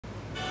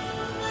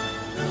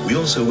We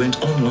also went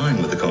online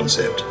with the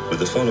concept with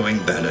the following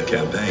banner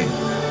campaign.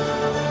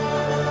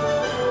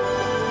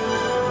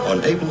 On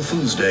April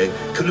Fool's Day,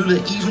 Kalula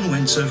even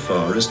went so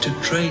far as to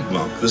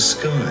trademark the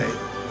sky,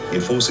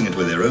 enforcing it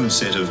with their own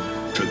set of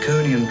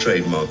draconian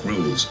trademark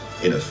rules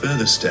in a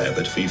further stab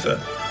at FIFA.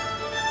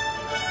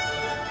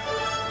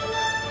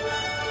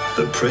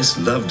 The press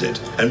loved it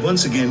and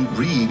once again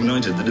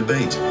reignited the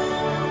debate.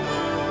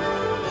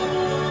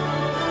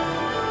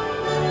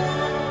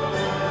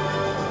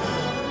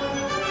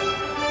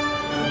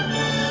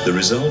 The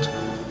result?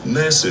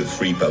 Massive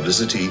free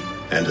publicity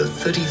and a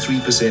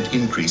 33%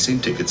 increase in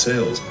ticket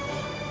sales.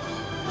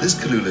 This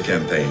Kalula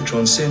campaign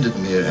transcended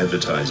mere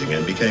advertising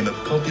and became a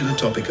popular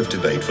topic of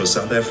debate for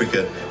South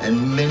Africa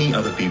and many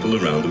other people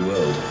around the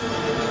world.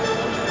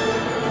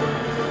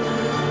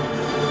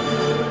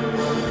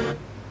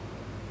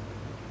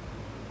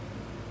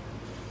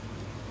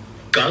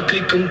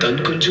 காக்கைக்கும் தன்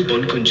குஞ்சு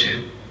பொன் குஞ்சு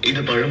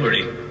இது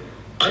பழமொழி.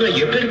 ஆனா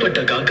எப்பேற்பட்ட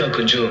காக்கா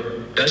குஞ்சும்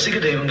ரசிக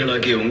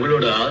தெய்வங்களாகிய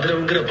உங்களோட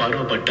ஆதரவுங்கிற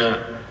பார்வைப்பட்டா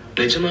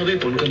நிஜமாவே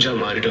பொன் குஞ்சா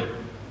மாறிடும்.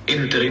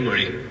 இது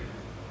திரைமொழி.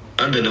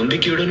 அந்த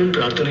நம்பிக்கையுடனும்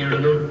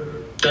பிரார்த்தனையுடனும்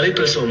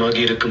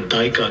தலைப்பிரசவமாகி இருக்கும்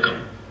தாய்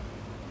காகம்.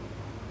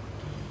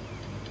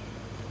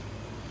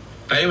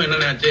 டைம்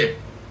என்னன்னாச்சு?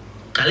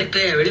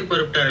 கலெக்டர் வெளியே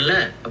புறப்பட்டாருல்ல,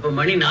 அப்ப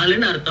மணி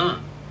 4ன்னு அர்த்தம்.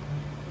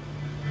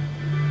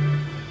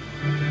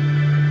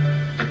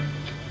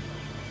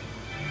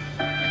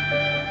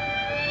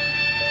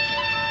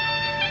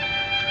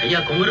 ஐயா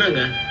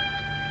கும்பிடுறாங்க.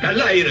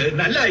 நல்லா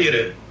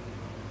இரு.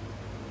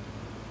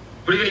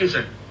 Good evening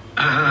sir.